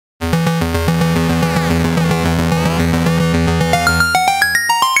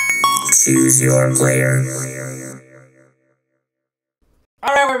Choose your player.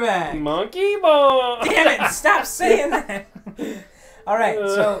 Alright, we're back. Monkey boy. Damn it, stop saying that. Alright,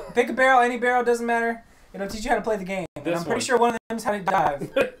 so pick a barrel, any barrel, doesn't matter. It'll teach you how to play the game. And I'm pretty sure one of them is how to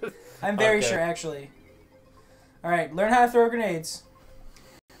dive. I'm very sure, actually. Alright, learn how to throw grenades.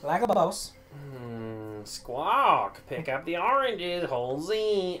 Like a boss. Squawk. Pick up the oranges. Hold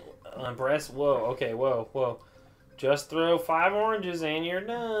Z. Press. Whoa. Okay. Whoa. Whoa. Just throw 5 oranges and you're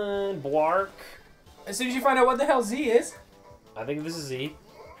done. Blark. As soon as you find out what the hell Z is. I think this is Z.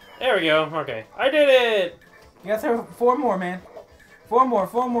 There we go. Okay. I did it. You gotta throw 4 more, man. 4 more.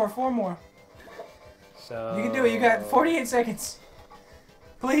 4 more. 4 more. So. You can do it. You got 48 seconds.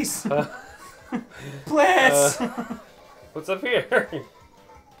 Please. Please. What's up here?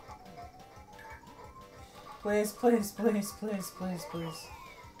 Please, please, please, please, please, please.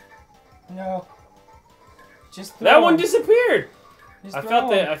 No. Just throw That one them. disappeared. Just I throw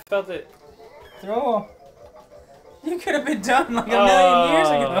felt them. it. I felt it. Throw them. You could have been done like a million years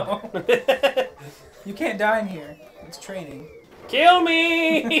ago. You can't die in here. It's training. Kill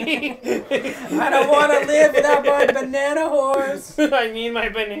me! I don't want to live without my banana horse. I need my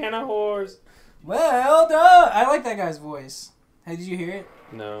banana horse. Well done. I like that guy's voice. Hey, did you hear it?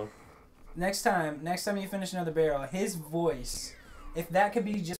 No. Next time you finish another barrel, his voice, if that could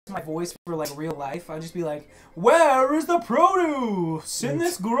be just my voice for like real life, I'd just be like, "Where is the produce in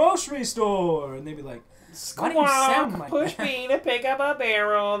this grocery store?" And they'd be like, "Why do you sound like push that?" B to pick up a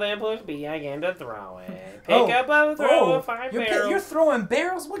barrel, then push B again to throw it. Pick up a throw a 5 barrels. You're throwing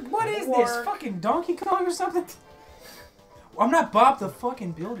barrels? What is this? Fucking Donkey Kong or something? I'm not Bob the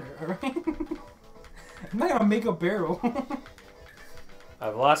fucking Builder, alright? I'm not gonna make a barrel.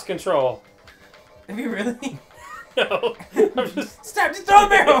 I've lost control. Have you really? No. I'm just... Stop! Just throw a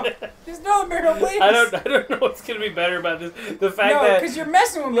barrel! Just throw a barrel, please! I don't know what's gonna be better about this. The fact no, that because you're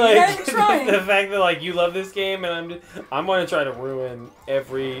messing with me. like, You're not even trying. the fact that like you love this game and I'm gonna try to ruin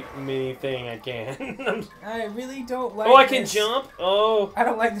every mini thing I can. I really don't like. Oh, I can this. jump. Oh. I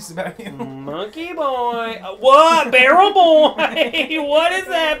don't like this about you. Monkey boy. What? Barrel boy. What is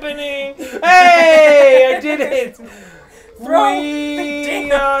happening? Hey, I did it. We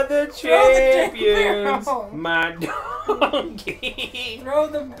are the champions. My donkey. Throw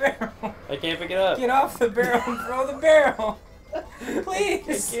the barrel. I can't pick it up. Get off the barrel and throw the barrel.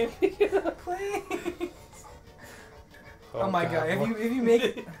 Please. I can't pick it up. Please. Oh my god, if you make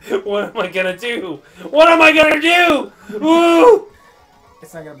it... What am I gonna do? What am I gonna do? Woo!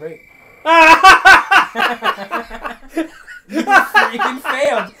 It's not gonna break. You freaking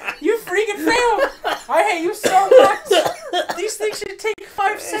failed. You freaking failed. I hate you so much. These things should take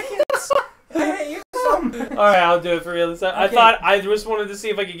 5 seconds. I hate you so much. Alright, I'll do it for real this time. Okay. I just wanted to see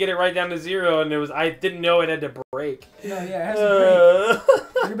if I could get it right down to 0, and I didn't know it had to break. No, yeah, it has to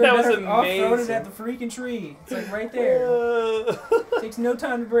break. That was amazing. Off-road it at the freaking tree. It's like right there. Takes no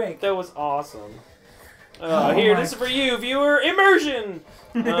time to break. That was awesome. Here, this is for you, viewer. Immersion.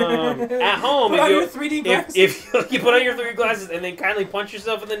 At home, put on your 3D glasses. If you put on your 3D glasses and then kindly punch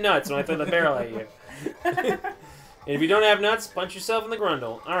yourself in the nuts when I throw the barrel at you. And if you don't have nuts, punch yourself in the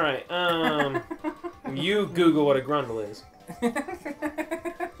grundle. All right. You Google what a grundle is.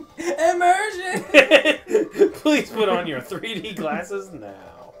 Immersion. Please put on your 3D glasses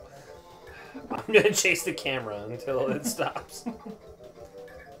now. I'm gonna chase the camera until it stops.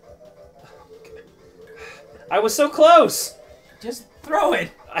 I was so close. Just throw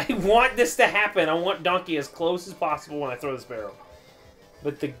it. I want this to happen. I want Donkey as close as possible when I throw this barrel.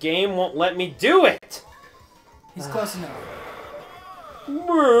 But the game won't let me do it. He's close enough.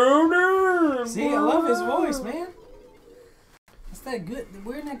 Murder. See, I love his voice, man. It's that good.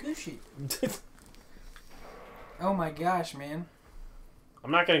 We're in that good shit. Oh my gosh, man.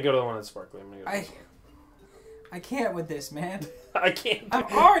 I'm not gonna go to the one that's sparkly. I'm gonna go to I can't with this, man. I can't. I'm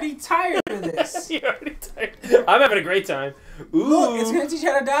already tired of this. You're already tired. I'm having a great time. Ooh. Look, it's gonna teach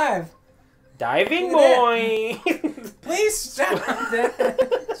you how to dive. Diving boy. Please stop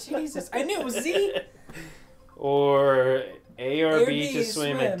that. Jesus, I knew it was Z. Or A or B B to is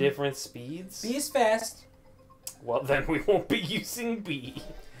swim at different speeds. B is fast. Well, then we won't be using B.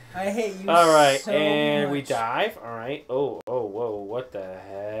 I hate you. All right, so and much. we dive. All right. Oh, whoa! What the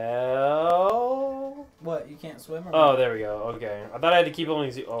hell? What? You can't swim? Or Oh, there we go. Okay, I thought I had to keep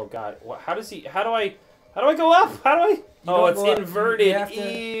only. Oh God! What? How does he? How do I go up? How do I? Oh, it's inverted.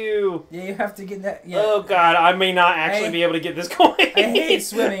 Ew. Yeah, you have to get that. Yeah. Oh God! I may not actually be able to get this going. I hate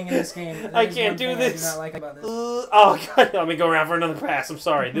swimming in this game. I can't do this. I do not like about this. Oh God! Let me go around for another pass. I'm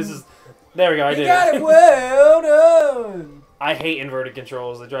sorry. This is. There we go. I did You got it. Well done. I hate inverted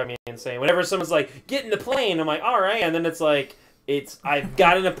controls. They drive me insane. Whenever someone's like, get in the plane, I'm like, all right. And then it's like, I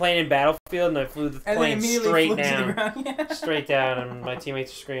got in a plane in Battlefield and I flew the plane straight down. Yeah. Straight down, and my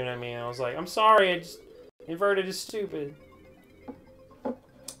teammates were screaming at me, and I was like, I'm sorry, I just... Inverted is stupid.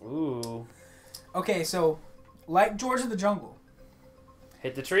 Ooh. Okay, so, like George of the Jungle.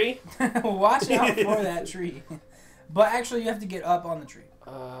 Hit the tree? Watch out for that tree. But actually, you have to get up on the tree.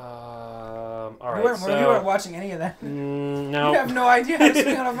 Alright, You weren't watching any of that. No. You have no idea how it's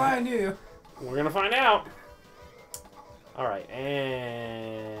gonna find you. We're gonna find out. Alright,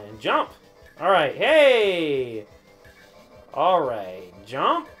 and jump. Alright, hey! Alright,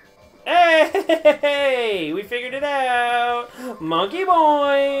 jump. Hey! We figured it out! Monkey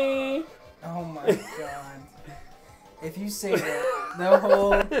boy! Oh my god. If you say that, the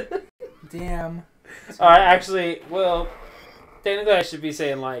whole damn... Alright, actually, well, technically I should be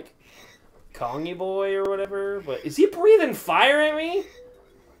saying, like, Kongy boy or whatever, but is he breathing fire at me?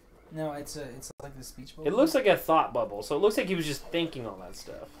 No, it's like the speech bubble. It looks like a thought bubble, so it looks like he was just thinking all that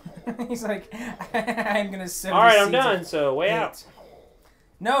stuff. He's like, I'm gonna sow Alright, I'm done, so way out.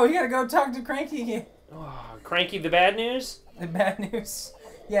 No, you gotta go talk to Cranky again. Oh, Cranky the bad news? The bad news.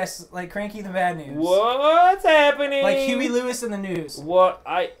 Yes, like Cranky the bad news. What's happening? Like Huey Lewis in the news. What?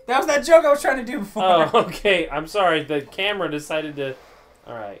 That was that joke I was trying to do before. Oh, okay. I'm sorry. The camera decided to...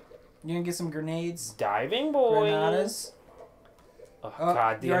 Alright. You gonna get some grenades? Diving boy. Granadas. Oh,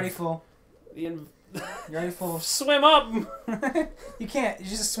 God. You're already full. You're already full. Swim up! You can't. You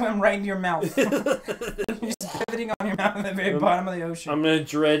just swim right into your mouth. You're just pivoting on your mouth at the very bottom of the ocean. I'm gonna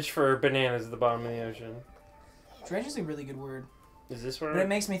dredge for bananas at the bottom of the ocean. Dredge is a really good word. Is this where? But it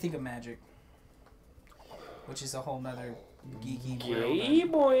makes me think of magic. Which is a whole nother geeky Gay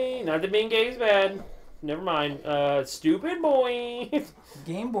boy. Not that being gay is bad. Never mind. Stupid boy.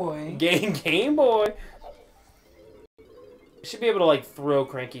 Game Boy. Game boy. Should be able to, like, throw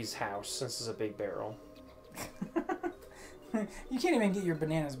Cranky's house since it's a big barrel. You can't even get your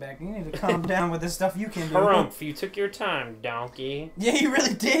bananas back. You need to calm down with the stuff you can do. Harumph, you took your time, donkey. Yeah, you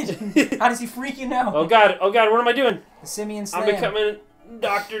really did. How does he freaking know? Oh god, what am I doing? The Simian Slam. I'm becoming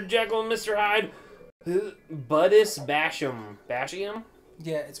Dr. Jekyll and Mr. Hyde. Buddhist Basham. Bashium?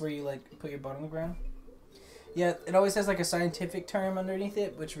 Yeah, it's where you, like, put your butt on the ground. Yeah, it always has, like, a scientific term underneath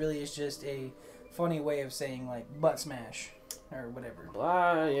it, which really is just a funny way of saying, like, butt smash. Or whatever.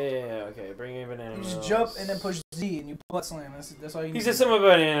 Blah, yeah, okay. Bring me banana. You just jump and then push Z and you butt slam. That's all you need. He said something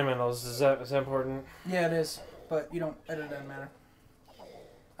about animals. Is that important? Yeah, it is. But you don't. It doesn't matter.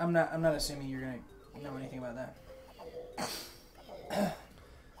 I'm not assuming you're gonna know anything about that.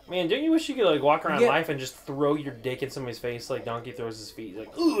 Man, don't you wish you could like walk around life and just throw your dick in somebody's face like Donkey throws his feet?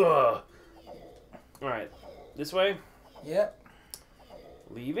 Like, ugh. All right, this way. Yep.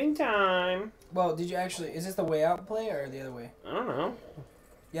 Leaving time. Well, did you actually... Is this the way out play or the other way? I don't know.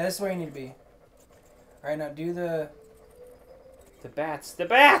 Yeah, this is where you need to be. Alright, now do the... The bats. The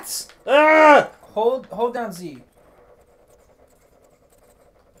bats! Ah! Hold down Z.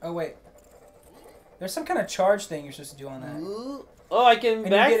 Oh, wait. There's some kind of charge thing you're supposed to do on that. Oh, I can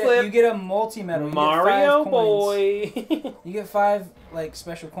backflip. You get a multi-medal. Mario boy. You get 5, like,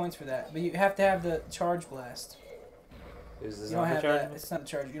 special coins for that. But you have to have the charge blast. Is this you not don't the have charge? that. It's not the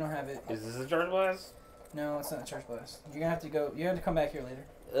charge. You don't have it. Is this a charge blast? No, it's not a charge blast. You're gonna have to go. You have to come back here later.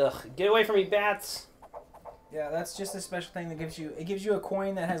 Ugh! Get away from me, bats! Yeah, that's just a special thing that gives you. It gives you a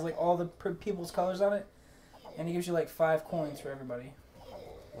coin that has like all the people's colors on it, and it gives you like 5 coins for everybody.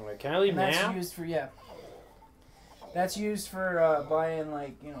 Alright, can I leave now? That's used for That's used for buying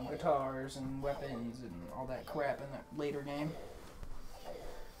like guitars and weapons and all that crap in that later game.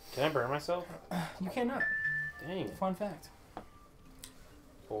 Can I burn myself? You cannot. Dang. Fun fact.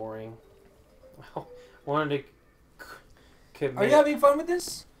 Boring. Wanted to commit. Are you having fun with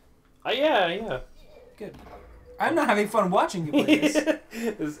this? Yeah. Good. I'm not having fun watching you play this.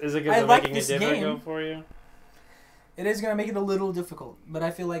 Is it because I'm making it difficult for you? It is going to make it a little difficult, but I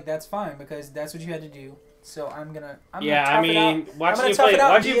feel like that's fine because that's what you had to do. So I'm gonna watching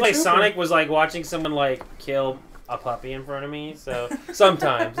you play Sonic was like watching someone like kill a puppy in front of me. So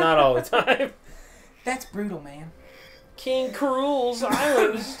sometimes, not all the time. That's brutal, man. King Cruel's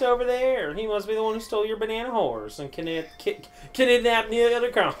island is just over there. He must be the one who stole your banana horse and kidnapped the other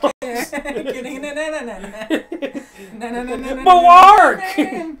crown. Bawark!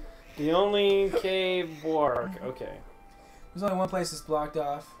 The only cave Bawark. Okay. There's only one place that's blocked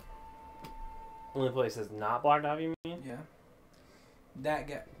off. Only place that's not blocked off, you mean? Yeah. That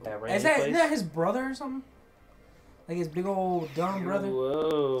guy. Isn't that his brother or something? Like his big old dumb brother?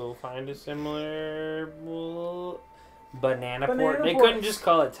 Whoa. Find a similar... Banana port. They couldn't just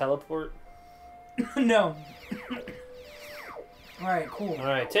call it teleport. No. Alright, cool.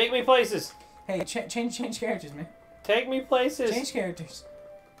 Alright, take me places. Hey, change characters, man. Take me places. Change characters.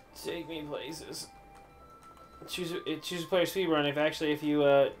 Take me places. Choose a player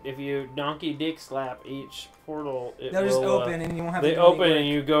speedrun. If you donkey dick slap each portal, they'll just open and you won't have to do They open and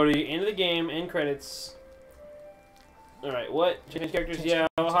you go to the end of the game, end credits. Alright, what? Change characters? Yeah,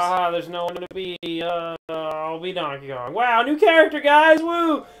 haha, there's no one to be. I'll be Donkey Kong. Wow, new character, guys!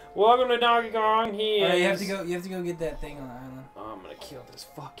 Woo! Welcome to Donkey Kong. You have to go get that thing on the island. Oh, I'm gonna kill this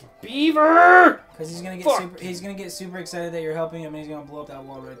fucking beaver! Because he's gonna get super excited that you're helping him and he's gonna blow up that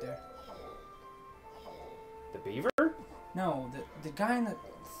wall right there. The beaver? No, the guy in the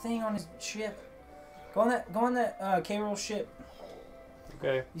thing on his ship. Go on that K-roll ship.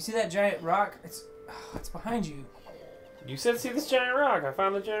 Okay. You see that giant rock? It's behind you. You said see this giant rock. I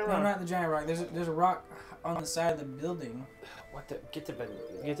found the giant rock. No, not the giant rock. There's a rock on the side of the building. What the? Get the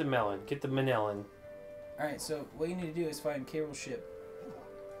melon. Get the manelon. All right. So what you need to do is find K-roll ship,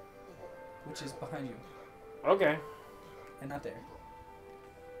 which is behind you. Okay. And not there.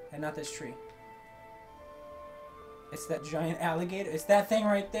 And not this tree. It's that giant alligator. It's that thing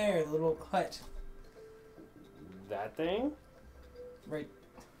right there. The little hut. That thing? Right.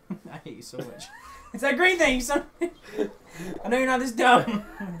 I hate you so much. It's that green thing, son. I know you're not this dumb.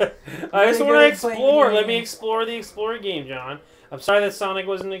 I just want to explore. Let me explore the Explorer game, John. I'm sorry that Sonic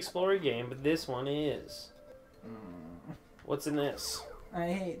wasn't an Explorer game, but this one is. What's in this?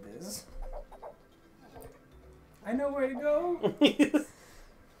 I hate this. I know where to go.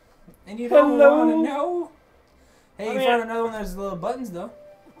 And you don't want to know? Hey, you found another one of those little buttons, though.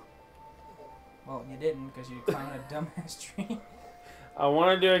 Well, you didn't, because you climbed a dumbass tree. I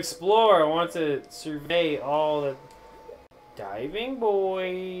wanted to explore. I want to survey all the... Diving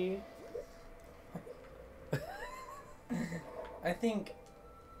boy. I think...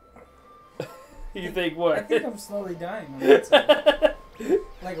 You think what? I think I'm slowly dying on that side.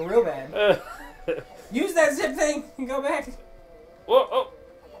 Like, real bad. Use that zip thing and go back. Whoa, oh.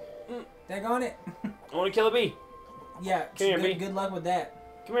 Daggone it. I want to kill a bee. Yeah, come here, bee. Good luck with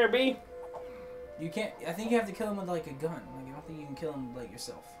that. Come here, bee. You can't... I think you have to kill him with, like, a gun. Like, I don't think you can kill him, like,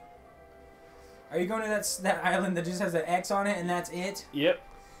 yourself. Are you going to that island that just has an X on it and that's it? Yep.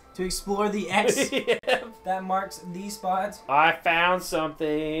 To explore the X yep. that marks these spots? I found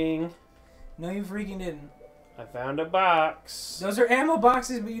something. No, you freaking didn't. I found a box. Those are ammo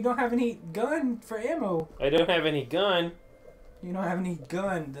boxes, but you don't have any gun for ammo. I don't have any gun. You don't have any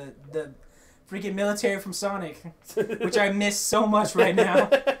gun. The freaking military from Sonic, which I miss so much right now.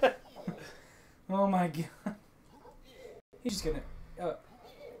 Oh my god. He's just gonna...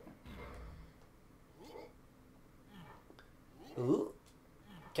 Ooh.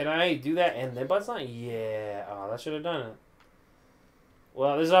 Can I do that and then button slide? Yeah. Oh, that should have done it.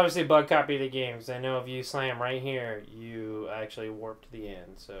 Well, this is obviously a bug copy of the game, because I know if you slam right here, you actually warp to the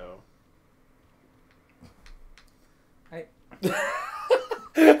end, so...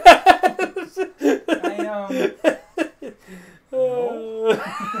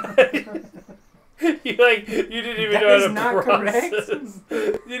 You didn't even know how to process.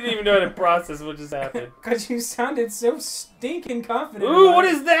 You didn't even know how to process what just happened. Because you sounded so stinking confident. Ooh, what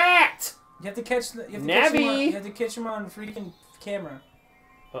is that? You have to catch the. You have to catch him on freaking camera.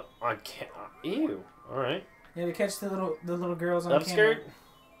 On camera. Ew. All right. You have to catch the little girls on camera. Upskirt.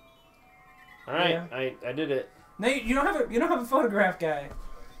 All right, yeah. I did it. No, you don't have a photograph guy.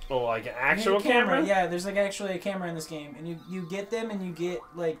 Oh, like an actual camera? Yeah, there's like actually a camera in this game, and you get them and you get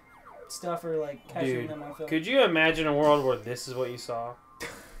like stuff or like capturing them on film. Could you imagine a world where this is what you saw?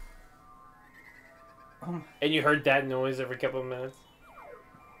 And you heard that noise every couple of minutes?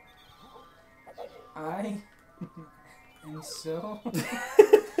 I am so...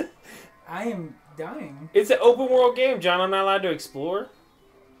 I am dying. It's an open world game, John. I'm not allowed to explore.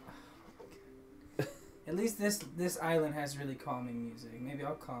 At least this island has really calming music. Maybe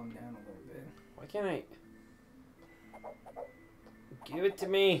I'll calm down a little bit. Why can't I... Give it to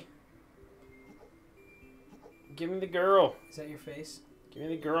me. Give me the girl. Is that your face? Give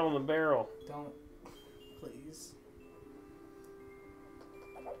me the girl in the barrel. Don't. Please.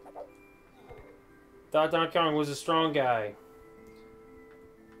 Thought Donkey Kong was a strong guy.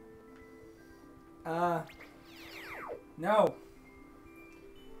 No.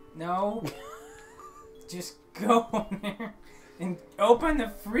 No. Just go in there and open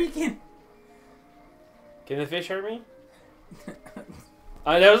the freaking... Can the fish hurt me?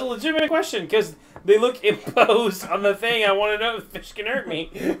 That was a legitimate question, because they look imposed on the thing. I want to know if the fish can hurt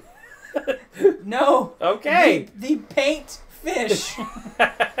me. No. Okay. The paint fish.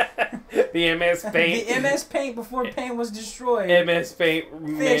 The MS Paint. The MS Paint before paint was destroyed. MS Paint.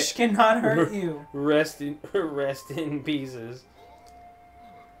 Fish cannot hurt you. Rest in pieces.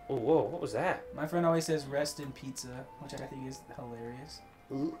 Oh, whoa, what was that? My friend always says "rest in pizza," which I think is hilarious.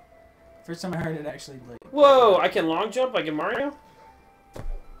 First time I heard it, actually. Like, whoa! I can long jump like in Mario.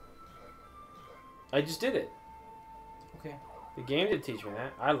 I just did it. Okay. The game did teach me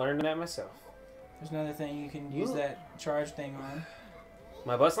that. I learned that myself. There's another thing you can use that charge thing on.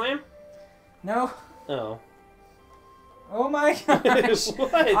 My butt slam? No. Oh. Oh my gosh!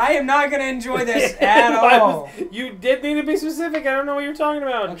 What? I am not gonna enjoy this at all. You did need to be specific. I don't know what you're talking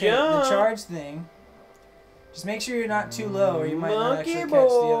about. Okay, jump. the charge thing. Just make sure you're not too low, or you might not actually catch the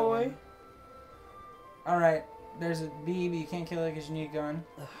boy. other one. All right, there's a bee, but you can't kill it because you need a gun.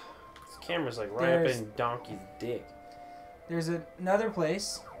 This camera's like right up in Donkey's dick. There's another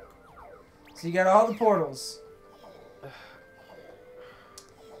place. So you got all the portals.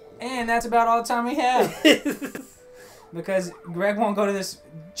 And that's about all the time we have. Because Greg won't go to this.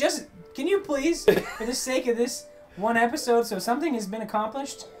 Just, can you please, for the sake of this one episode, so something has been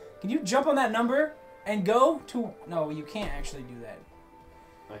accomplished, can you jump on that number and go to... No, you can't actually do that.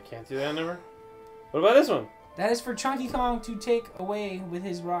 I can't do that number? What about this one? That is for Chunky Kong to take away with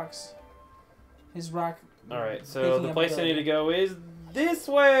his rocks. His rock... Alright, so the place I need to go is this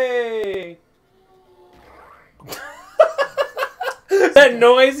way! That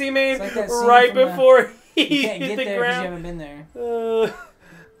noise he made like right before he can't hit get the there ground. You haven't been there.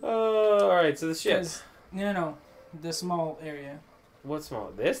 Alright, so the shit. No. The small area. What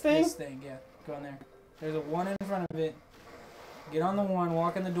small? This thing? This thing, yeah. Go in there. There's a one in front of it. Get on the one,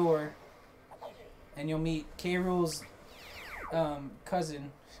 walk in the door, and you'll meet K. Rool's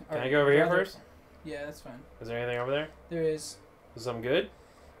cousin. Can I go over here first? Yeah, that's fine. Is there anything over there? There is. Is something good?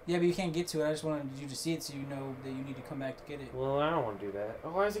 Yeah, but you can't get to it. I just wanted you to see it so you know that you need to come back to get it. Well, I don't want to do that.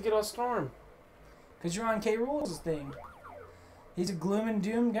 Oh, why does it get all storm? Because you're on K. Rool's thing. He's a gloom and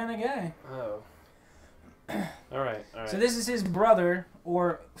doom kind of guy. Oh. Alright. So this is his brother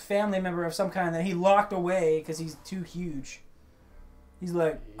or family member of some kind that he locked away because he's too huge. He's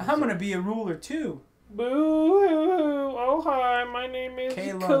like, I'm going to be a ruler too. Boo-hoo! Oh, hi, my name is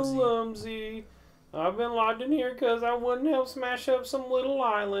Clumsy. Clumsy. I've been locked in here because I wouldn't help smash up some little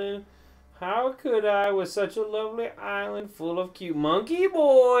island. How could I with such a lovely island full of cute monkey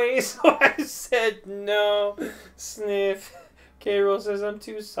boys? So I said no. Sniff. K-Rool says I'm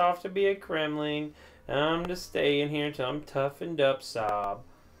too soft to be a Kremling. And I'm to stay in here until I'm toughened up, sob.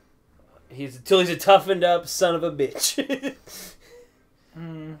 Till he's a toughened up son of a bitch.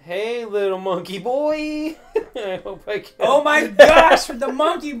 Hey, little monkey boy. I hope I can. Oh my gosh, the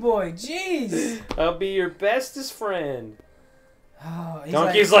monkey boy. Jeez. I'll be your bestest friend. Oh,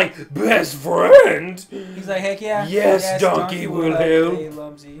 Donkey's like, best friend? He's like, heck yeah. Yes, Donkey will help. Hey,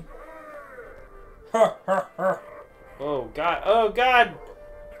 Lumsy. Oh, God. Oh, God.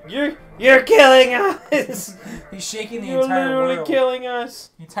 You're killing us. He's shaking the You're entire world. literally killing us.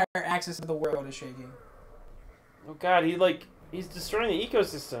 The entire axis of the world is shaking. Oh, God. He's destroying the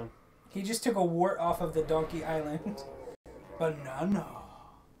ecosystem. He just took a wart off of the Donkey Island. Banana.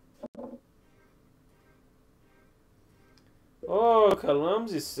 Oh,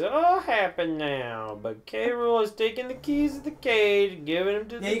 Clumsy's so happy now. But K-Rool has taken the keys of the cage, giving them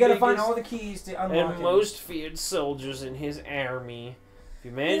to the you gotta find biggest all the keys to unlock and most feared soldiers in his army. If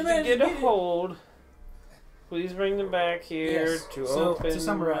you manage to get a hold, please bring them back here to open. To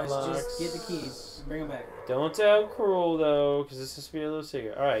summarize, locks. just get the keys and bring them back. Don't tell Cruel though, because this is to be a little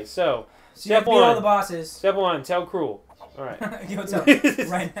secret. All right, so step one. All the bosses. Step one, tell Cruel. All right. Go tell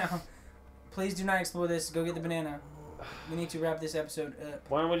right now. Please do not explore this. Go get the banana. We need to wrap this episode up.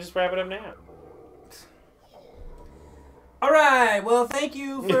 Why don't we just wrap it up now? Alright, well thank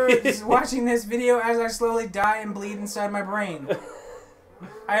you for watching this video as I slowly die and bleed inside my brain.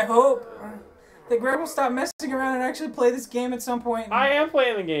 I hope that Greg will stop messing around and actually play this game at some point. I am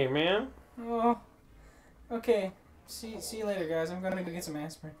playing the game, man. Oh, okay. See you later, guys. I'm gonna go get some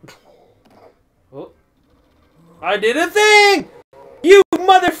aspirin. Oh. I did a thing! You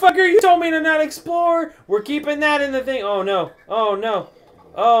motherfucker! You told me to not explore! We're keeping that in the thing. Oh no. Oh no.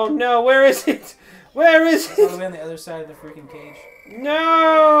 Oh no. Where is it? Where is it? It's all the way on the other side of the freaking cage.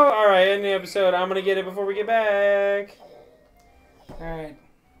 No! Alright, end the episode. I'm gonna get it before we get back. Alright.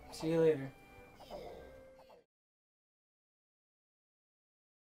 See you later.